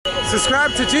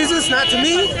Subscribe to Jesus, not to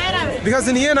me, because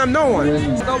in the end I'm no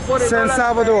one. San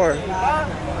Salvador.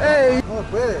 Hey.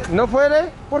 ¿No puede?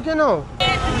 ¿Por qué no?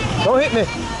 Don't hit me.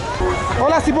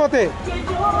 Hola, cipote. Oye,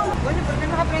 ¿por qué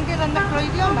no has aprendido nuestro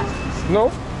idioma?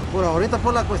 No. Por ahorita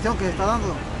por la cuestión que está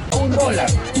dando.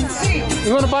 $1.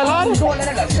 You want to buy lotto?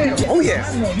 Oh yeah.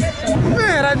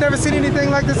 Man, I've never seen anything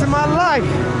like this in my life.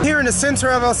 Here in the center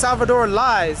of El Salvador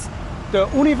lies the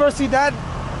Universidad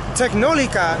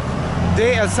Tecnológica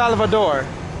de El Salvador.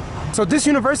 So this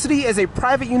university is a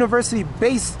private university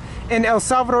based in El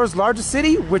Salvador's largest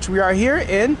city, which we are here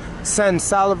in San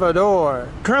Salvador.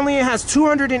 Currently it has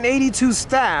 282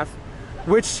 staff,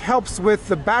 which helps with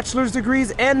the bachelor's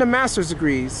degrees and the master's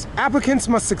degrees. Applicants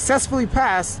must successfully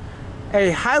pass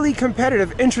a highly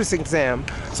competitive entrance exam.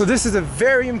 So this is a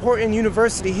very important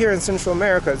university here in Central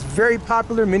America. It's very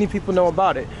popular, many people know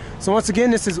about it. So once again,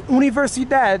 this is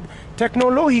Universidad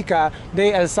Tecnológica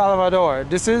de El Salvador.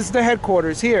 This is the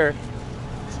headquarters here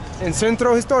in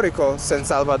Centro Histórico, San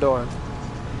Salvador.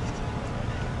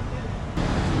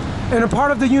 And a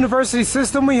part of the university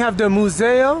system, we have the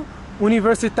Museo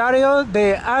Universitario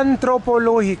de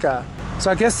Antropología.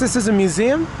 So I guess this is a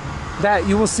museum that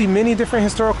you will see many different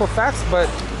historical facts, but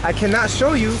I cannot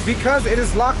show you because it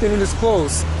is locked and it is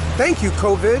closed. Thank you,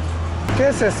 COVID. ¿Qué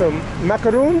es eso?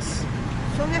 ¿Macaroons?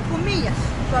 Son espumillas,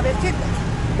 suavecitas.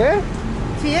 ¿Qué?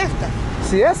 Siesta.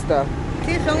 Siesta.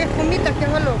 Sí, son espumitas, ¿qué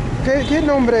es lo? ¿Qué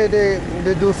nombre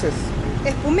de dulces?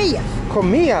 Espumillas.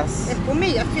 Comillas.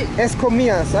 Espumillas, sí.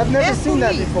 Escomillas. I've never seen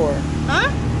that before. ¿Ah?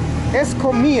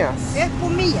 Escomillas.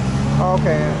 Espumillas.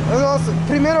 Okay.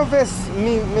 Primero vez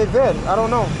me ver. I don't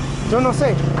know. Yo no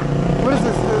sé. What is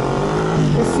this?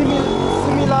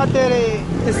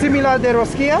 Es similar de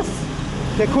rosquillas?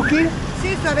 De cookie?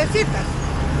 Sí, suavecitas.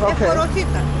 Okay. Es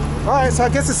porosita. Alright, so I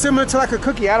guess it's similar to like a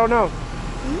cookie. I don't know.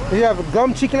 You have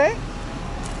gum chicle?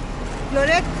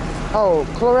 Floret. Oh,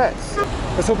 Clorets.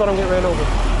 Let's hope I don't get ran over.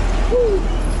 Woo.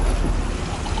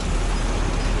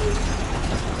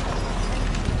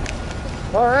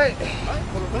 Alright.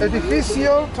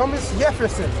 Edificio Thomas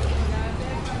Jefferson.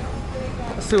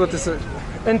 Let's see what this is.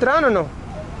 ¿Entran o no?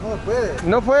 No puede.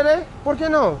 ¿No puede? ¿Por qué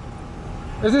no?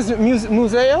 ¿Es this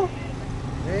museo?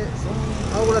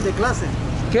 Son aulas de clase.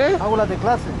 ¿Qué? Aulas de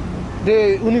clase.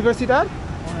 ¿De universidad?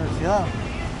 Universidad.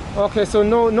 Okay, so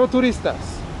no turistas.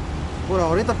 Por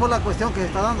ahorita por la cuestión que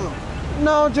está dando.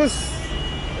 No, just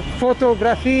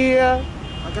fotografía.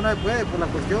 Aquí no se puede por la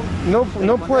cuestión.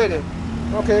 No puede.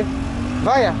 Okay.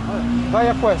 Vaya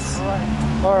pues.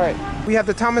 All right. We have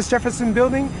the Thomas Jefferson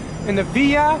building in the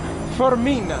Villa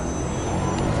Formina.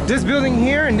 This building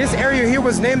here and this area here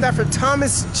was named after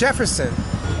Thomas Jefferson.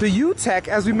 The UTEC,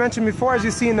 as we mentioned before, as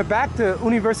you see in the back, the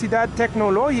Universidad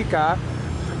Tecnológica,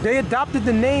 they adopted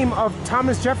the name of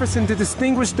Thomas Jefferson to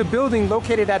distinguish the building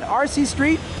located at RC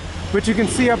Street, which you can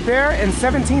see up there, and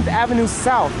 17th Avenue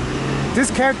South. This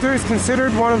character is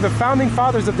considered one of the founding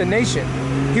fathers of the nation.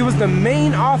 He was the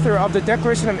main author of the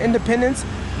Declaration of Independence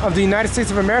of the United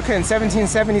States of America in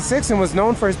 1776 and was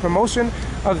known for his promotion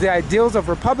of the ideals of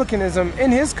republicanism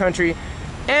in his country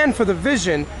and for the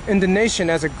vision in the nation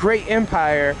as a great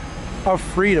empire of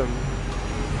freedom.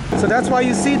 So that's why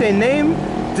you see they named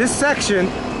this section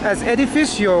as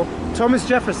Edificio Thomas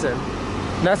Jefferson.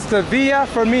 That's the Villa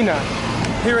Formina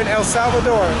here in El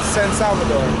Salvador, San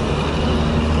Salvador.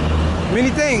 Many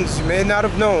things you may not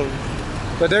have known.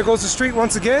 But there goes the street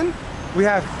once again. We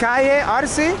have Calle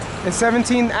Arce and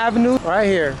 17th Avenue right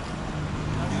here.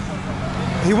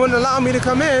 He wouldn't allow me to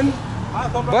come in,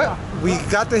 but we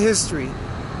got the history.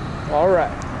 All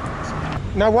right.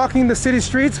 Now walking the city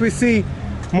streets, we see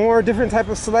more different type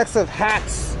of selects of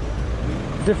hats,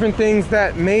 different things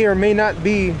that may or may not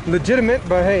be legitimate,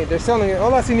 but hey, they're selling it.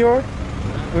 Hola, señor.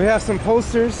 We have some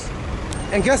posters.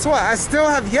 And guess what? I still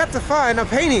have yet to find a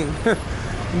painting.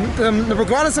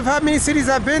 Regardless of how many cities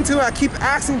I've been to, I keep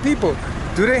asking people,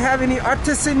 do they have any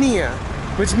artesanía?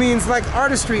 Which means like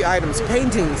artistry items,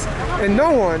 paintings. And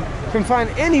no one can find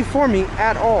any for me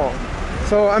at all.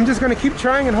 So I'm just gonna keep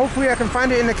trying and hopefully I can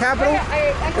find it in the capital.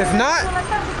 If not,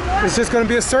 it's just gonna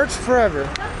be a search forever.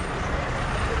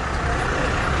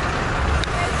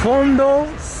 Fondo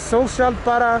Social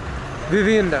para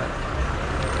Vivienda.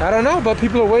 I don't know, but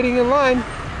people are waiting in line.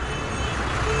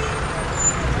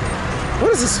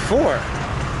 What is this for?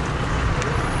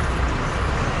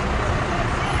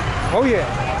 Oh yeah.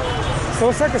 So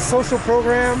it's like a social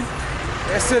program.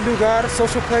 Este lugar,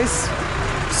 social place.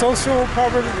 Social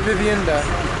para vivienda.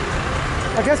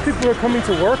 I guess people are coming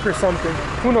to work or something.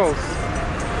 Who knows?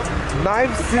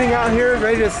 Knives sitting out here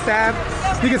ready to stab.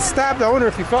 You could stab the owner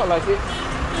if you felt like it.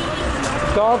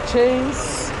 Dog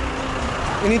chains.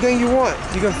 Anything you want,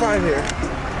 you can find here.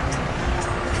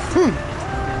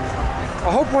 I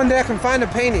hope one day I can find a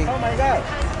painting. Oh my God.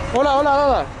 Hola, hola,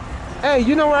 hola. Hey,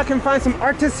 you know where I can find some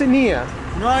artesanía?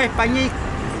 No, español.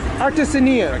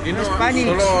 Artesanía. Aquí no, Spanish.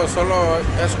 solo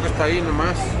eso que está ahí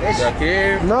nomás. De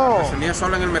aquí, No. artesanía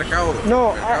solo en el mercado.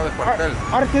 No, mercado de cuartel.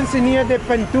 artesanía de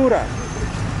pintura.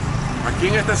 Aquí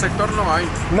en este sector no hay.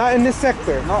 Not in this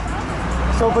sector. No.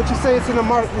 So, but you say it's in the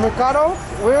mercado?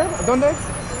 Where? ¿Dónde?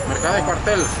 Mercado de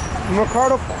cuartel.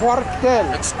 Mercado Cuartel.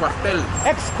 Ex cuartel.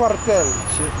 Ex-cuartel.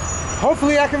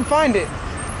 Hopefully I can find it.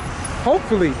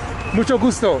 Hopefully. Mucho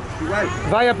gusto. Igual.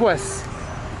 Vaya pues.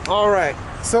 All right.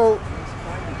 So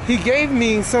he gave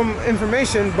me some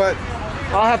information, but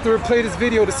I'll have to replay this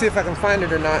video to see if I can find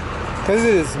it or not. Because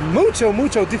it is mucho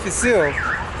difícil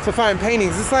to find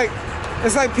paintings. It's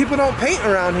like people don't paint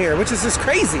around here, which is just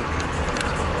crazy.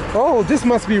 Oh, this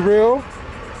must be real.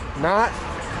 Not.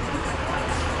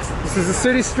 This is a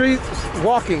city street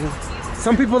walking.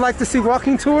 Some people like to see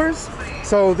walking tours,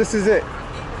 so this is it.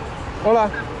 Hola.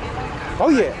 Oh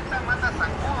yeah.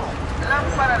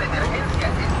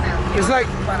 It's like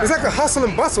a hustle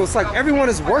and bustle. It's like everyone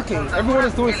is working. Everyone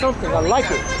is doing something. I like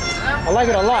it. I like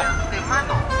it a lot.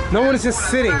 No one is just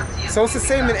sitting. So it's the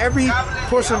same in every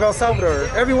portion of El Salvador.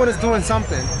 Everyone is doing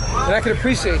something. And I can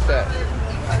appreciate that.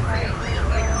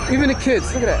 Even the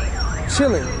kids, look at that.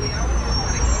 Chilling.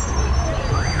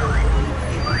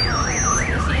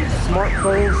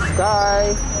 Smartphone,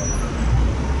 sky.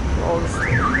 All this.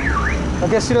 I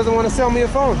guess she doesn't want to sell me a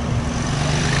phone.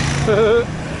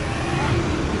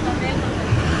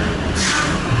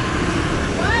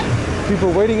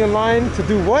 People waiting in line to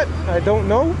do what? I don't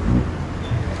know.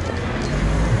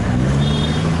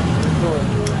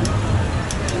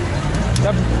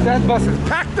 That bus is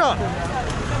packed up.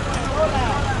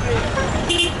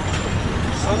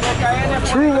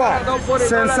 True what?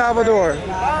 San Salvador.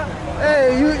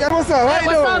 Hey, what's up? How you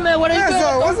doing? What's up, man? What are you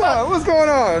doing? What's up? What's going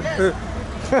on?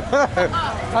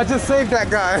 I just saved that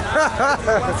guy.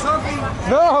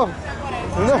 No,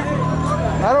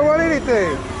 I don't want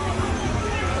anything.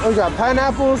 We got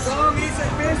pineapples.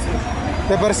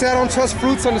 But see, I don't trust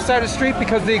fruits on the side of the street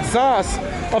because the exhaust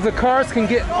of the cars can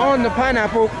get on the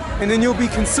pineapple and then you'll be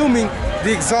consuming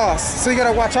the exhaust. So you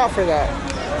gotta watch out for that.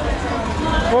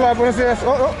 Hola, buenos días.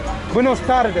 Oh, buenos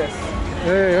tardes.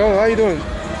 Hey, oh, how you doing?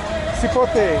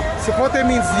 Cipote. Cipote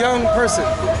means young person.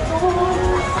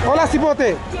 Hola,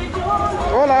 Cipote.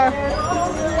 Hola.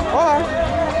 Hola.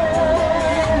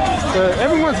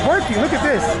 Everyone's working. Look at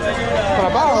this.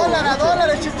 Trabajo.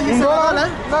 $1.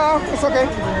 No, it's okay.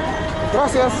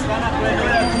 Gracias.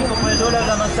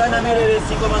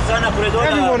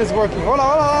 Everyone is working. Hola,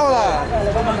 hola, hola.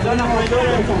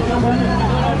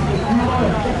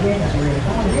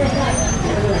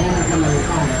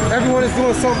 Everyone is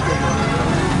doing something.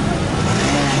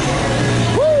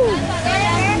 Woo!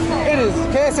 It is.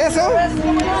 ¿Qué es eso?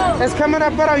 Es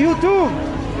cámara para YouTube.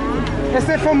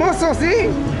 Este famoso, ¿sí?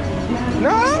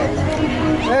 ¿No?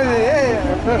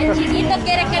 El chiquito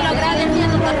quiere que lo graben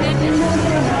viendo también.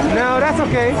 No, that's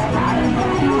okay.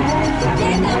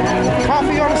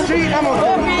 Coffee on the street? I'm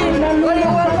okay.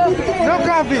 No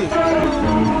coffee.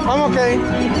 I'm okay.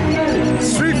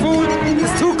 Street food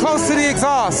is too close to the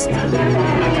exhaust.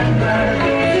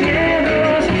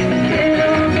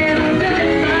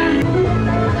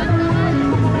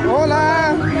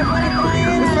 Hola.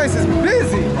 This place is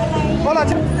busy. Hola.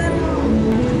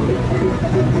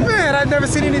 Man, I've never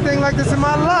seen anything like this in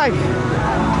my life.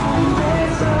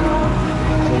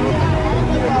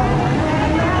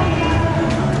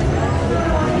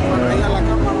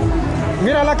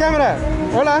 Mira la cámara.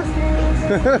 Hola.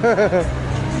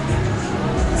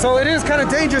 So it is kind of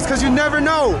dangerous because you never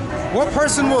know what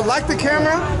person will like the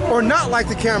camera or not like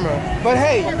the camera. But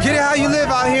hey, get it how you live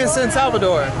out here in San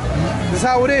Salvador. This is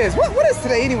how it is. What is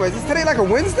today anyways? Is today like a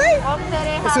Wednesday?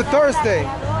 It's a Thursday.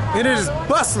 And it is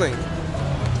bustling.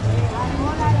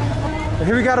 And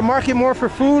here we got a market more for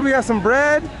food. We got some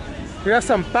bread. We got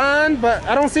some pan, but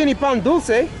I don't see any pan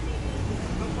dulce.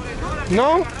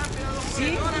 No?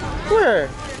 Where?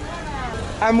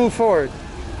 I move forward.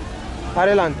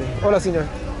 Adelante. Hola, señor.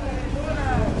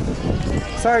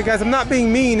 Sorry, guys, I'm not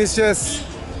being mean. It's just,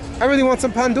 I really want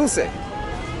some pan dulce.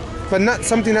 But not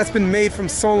something that's been made from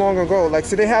so long ago. Like,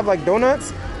 so they have like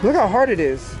donuts. Look how hard it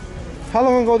is. How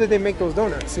long ago did they make those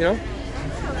donuts, you know?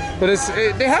 But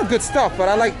they have good stuff, but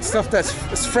I like stuff that's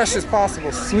as fresh as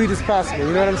possible, sweet as possible.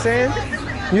 You know what I'm saying?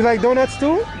 You like donuts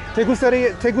too? ¿Te gusta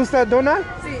donut?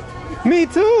 Sí. Me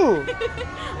too.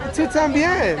 Tú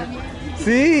también.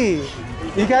 Sí.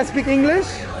 You guys speak English?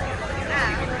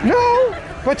 No,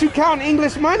 but you count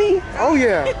English money? Oh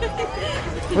yeah.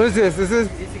 What is this? This is...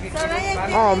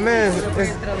 Oh man,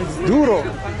 it's duro.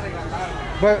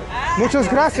 But muchas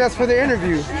gracias for the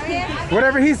interview.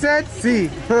 Whatever he said,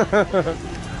 sí.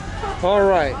 All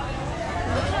right.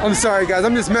 I'm sorry guys,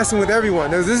 I'm just messing with everyone.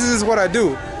 This is what I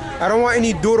do. I don't want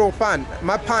any duro pan.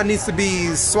 My pan needs to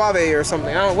be suave or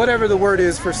something. I don't, whatever the word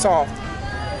is for soft.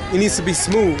 It needs to be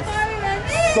smooth.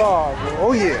 Soft.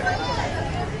 Oh yeah.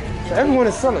 So everyone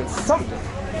is selling something.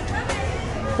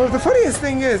 But the funniest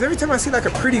thing is, every time I see like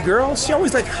a pretty girl, she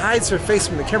always like hides her face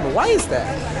from the camera. Why is that?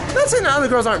 I'm not saying the other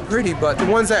girls aren't pretty, but the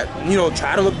ones that, you know,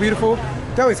 try to look beautiful,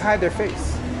 they always hide their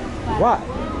face. Why?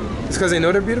 It's because they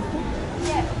know they're beautiful?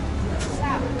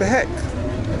 What the heck?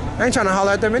 I ain't trying to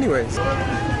holler at them anyways.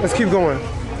 Let's keep going.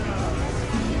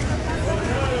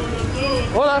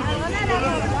 Hola.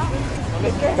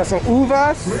 Got some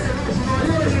uvas.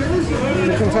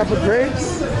 Different type of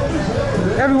grapes.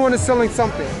 Everyone is selling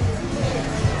something.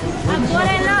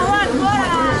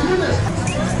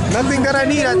 Nothing that I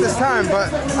need at this time,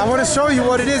 but I want to show you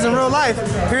what it is in real life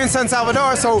here in San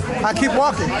Salvador, so I keep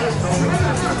walking.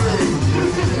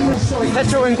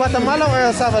 ¿Hecho en Guatemala o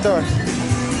El Salvador?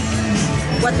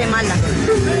 Guatemala.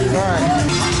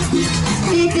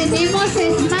 Tenemos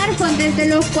smartphone desde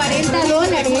los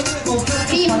 $40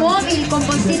 y móvil con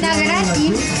bocina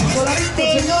gratis.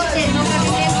 Pero no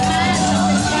camines más.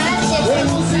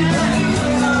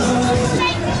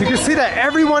 You can see that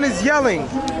everyone is yelling.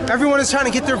 Everyone is trying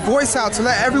to get their voice out to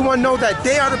let everyone know that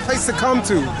they are the place to come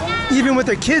to. Even with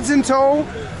their kids in tow,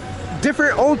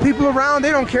 different old people around, they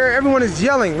don't care. Everyone is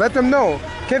yelling. Let them know.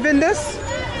 ¿Qué vendes?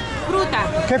 Fruta.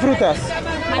 ¿Qué frutas?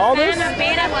 All this? Manzana,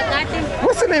 pera, aguacate.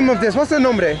 What's the name of this? What's the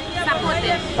nombre?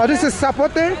 Zapote. Oh, this is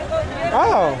zapote?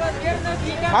 Oh.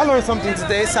 I learned something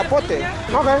today. Zapote.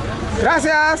 Okay.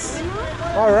 Gracias.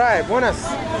 All right. Buenas.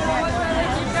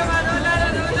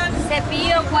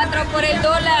 Cepillo 4 por el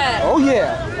dólar. Oh,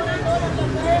 yeah.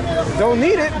 Don't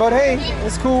need it, but hey,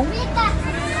 it's cool.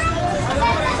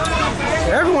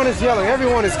 Everyone is yelling.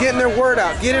 Everyone is getting their word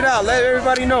out. Get it out. Let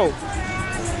everybody know.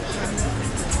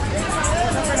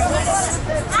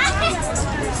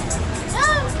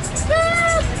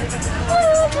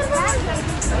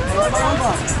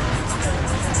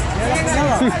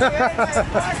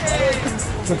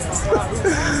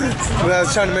 Well, I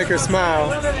was trying to make her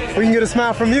smile. We can get a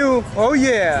smile from you. Oh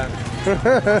yeah.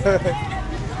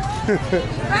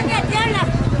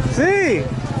 Sí.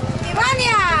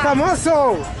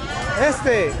 Famoso.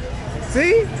 Este.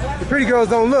 See? The pretty girls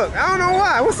don't look. I don't know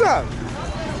why. What's up?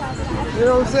 You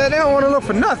know what I'm saying? They don't want to look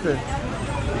for nothing.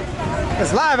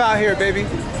 It's live out here, baby.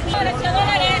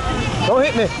 Don't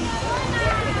hit me.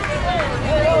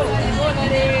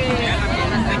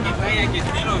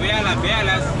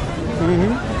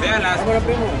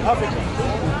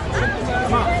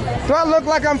 Do I look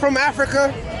like I'm from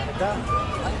Africa?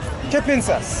 ¿Qué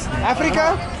piensas?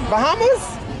 ¿Africa?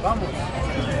 ¿Bahamas?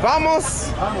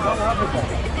 Vamos.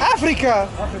 Africa?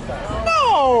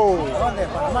 No.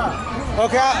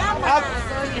 Okay.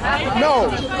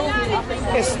 No.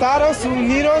 Estados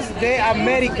Unidos de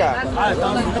América.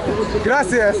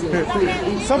 Gracias.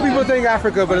 Some people think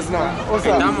Africa, but it's not. What's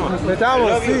up?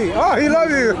 Metamos. Sí. Oh, he love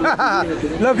you.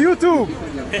 Love YouTube.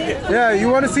 Yeah, you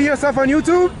want to see yourself on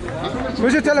YouTube?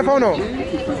 Where's your telephone?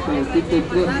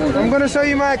 I'm going to show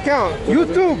you my account.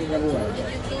 YouTube.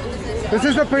 This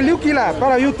is the película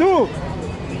para YouTube.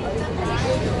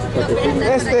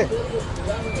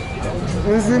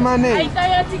 This is my name.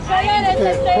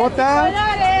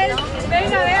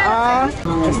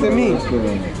 Me.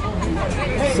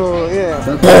 So yeah.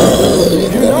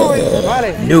 You know it.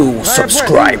 Vale. New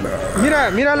subscriber.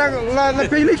 Mira la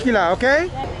película, okay?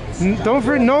 Don't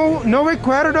forget, no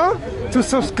recuerdo to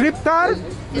suscriptar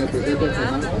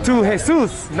to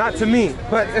Jesus, not to me,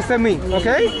 but it's to me,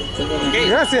 okay?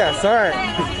 Gracias, all right.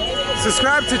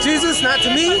 Subscribe to Jesus, not to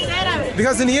me,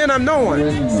 because in the end I'm no one.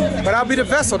 But I'll be the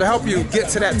vessel to help you get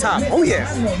to that top. Oh yeah.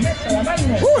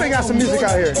 Ooh, they got some music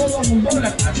out here. See?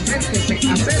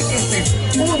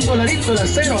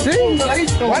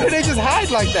 Why do they just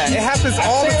hide like that? It happens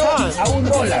all the time.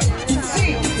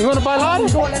 You want to bailar?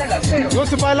 You want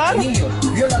to bailar?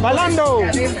 Bailando.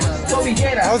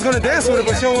 I was going to dance with it,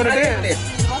 but she don't want to dance.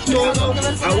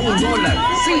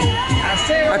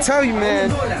 I tell you,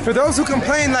 man, for those who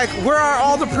complain like, where are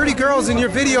all the pretty girls in your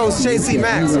videos, Cee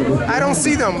Max? I don't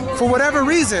see them for whatever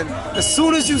reason. As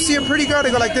soon as you see a pretty girl,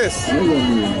 they go like this.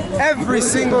 Every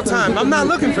single time. I'm not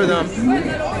looking for them,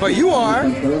 but you are.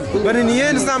 But in the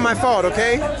end, it's not my fault,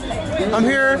 okay? I'm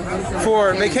here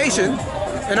for vacation,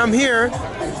 and I'm here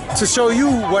to show you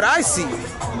what I see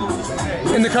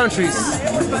in the countries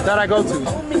that I go to.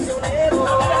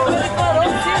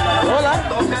 Hola.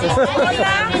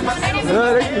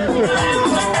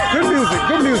 Good music,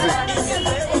 good music.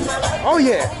 Oh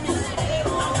yeah.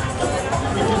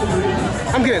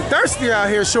 I'm getting thirsty out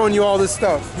here showing you all this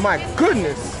stuff. My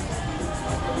goodness.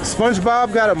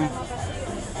 SpongeBob got a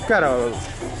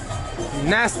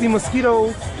nasty mosquito.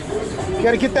 You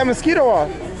gotta get that mosquito off.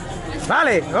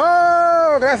 Vale.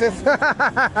 Oh, gracias.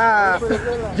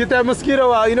 Get that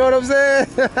mosquito out, you know what I'm saying?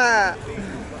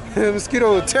 The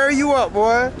mosquito will tear you up,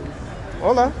 boy.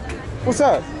 Hola. What's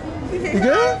up? You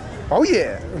good? Oh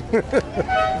yeah.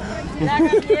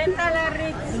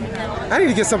 I need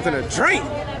to get something to drink.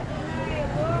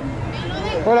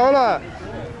 Hola, hola.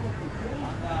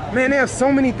 Man, they have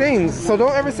so many things. So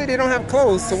don't ever say they don't have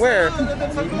clothes to wear.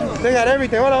 They got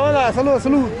everything. Hola, hola. Salud,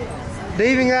 salud.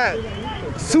 They even got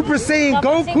Super Saiyan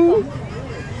Goku.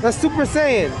 That's Super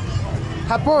Saiyan.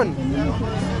 Japón.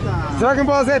 Dragon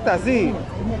Ball Z, see.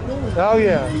 Oh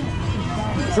yeah.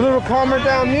 It's a little calmer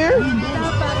down here.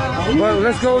 But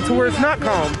let's go to where it's not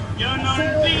calm.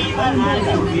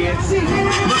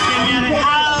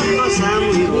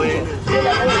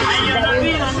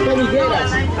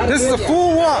 This is a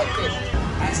full walk.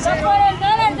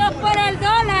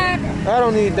 I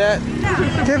don't need that.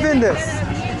 ¿Qué vendes?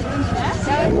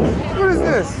 What is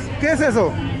this? ¿Qué es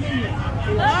eso?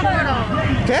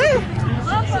 ¿Qué?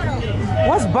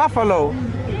 What's buffalo?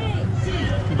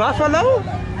 Buffalo?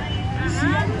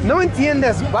 No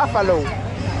entiendes buffalo.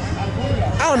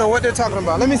 I don't know what they're talking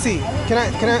about. Let me see. Can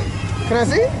I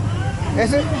see?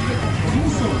 Is it?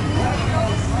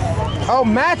 Oh,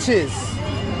 matches.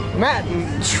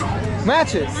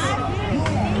 Matches.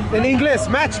 In English,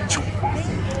 match.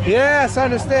 Yes, I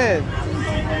understand.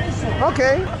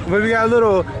 Okay. But we got a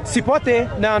little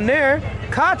cipote down there.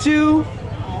 Caught you.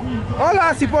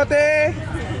 Hola, cipote.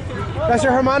 That's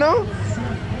your hermano?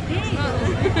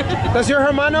 That's your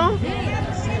hermano?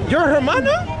 Your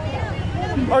hermano?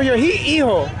 Or your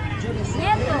hijo?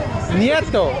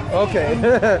 Nieto. Okay.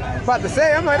 About to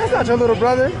say, I'm like, that's not your little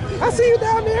brother. I see you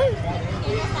down there.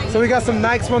 So we got some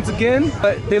Nikes once again,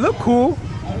 but they look cool.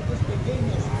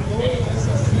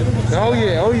 Oh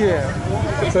yeah, oh yeah.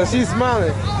 So she's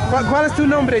smiling. ¿Cuál es tu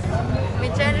nombre?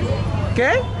 Michelle.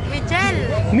 ¿Qué?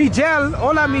 Michelle. Miguel.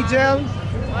 Hola, Miguel.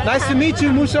 Hola. Nice to meet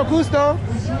you. Mucho gusto.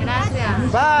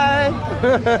 Gracias. Bye.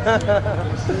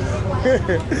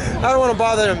 I don't want to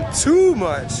bother them too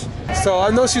much. So I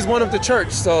know she's one of the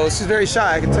church, so she's very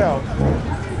shy, I can tell.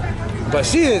 But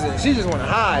she isn't. She just want to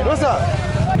hide. What's up?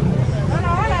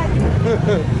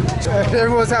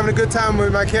 Everyone's having a good time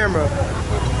with my camera.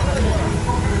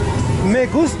 Me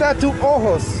gusta tu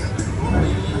ojos.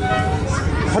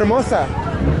 Hermosa.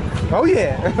 Oh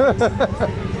yeah.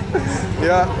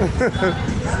 Yeah.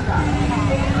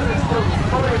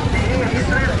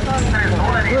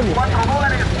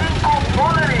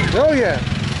 Oh yeah.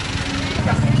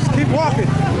 Just keep walking.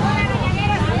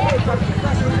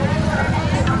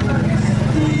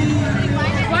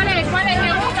 ¿Cuál es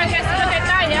que busca que es lo que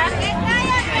talla?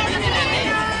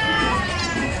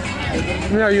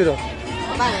 Me ayudo.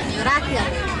 Vale, gracias.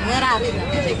 Gracias.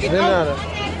 De nada.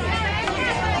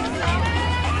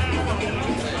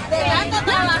 De tanto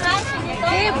trabajar.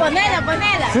 Sí, ponela.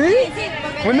 See? Sí,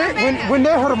 When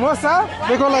they're hermosa,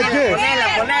 they go like this.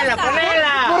 Ponela.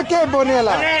 ¿Por qué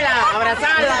ponela?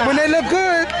 Abrazala. When they look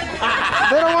good,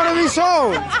 they don't want to be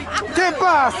shown. ¿Qué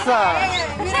pasa?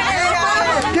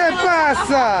 ¿Qué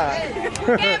pasa?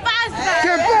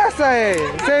 ¿Qué pasa, eh?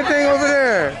 Same thing over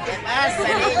there.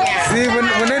 See, when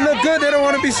they look good, they don't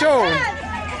want to be shown.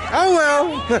 Oh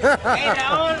well.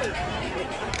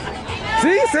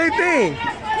 See, same thing.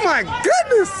 My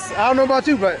goodness. I don't know about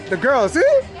you, but the girls, see?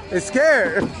 They're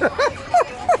scared.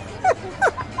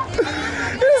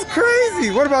 It's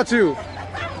crazy. What about you?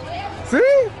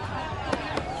 See?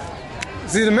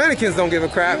 See, the mannequins don't give a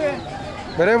crap.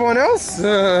 But everyone else,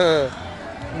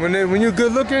 when you're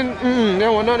good looking, they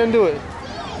don't want nothing to do it.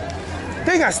 I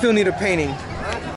think I still need a painting.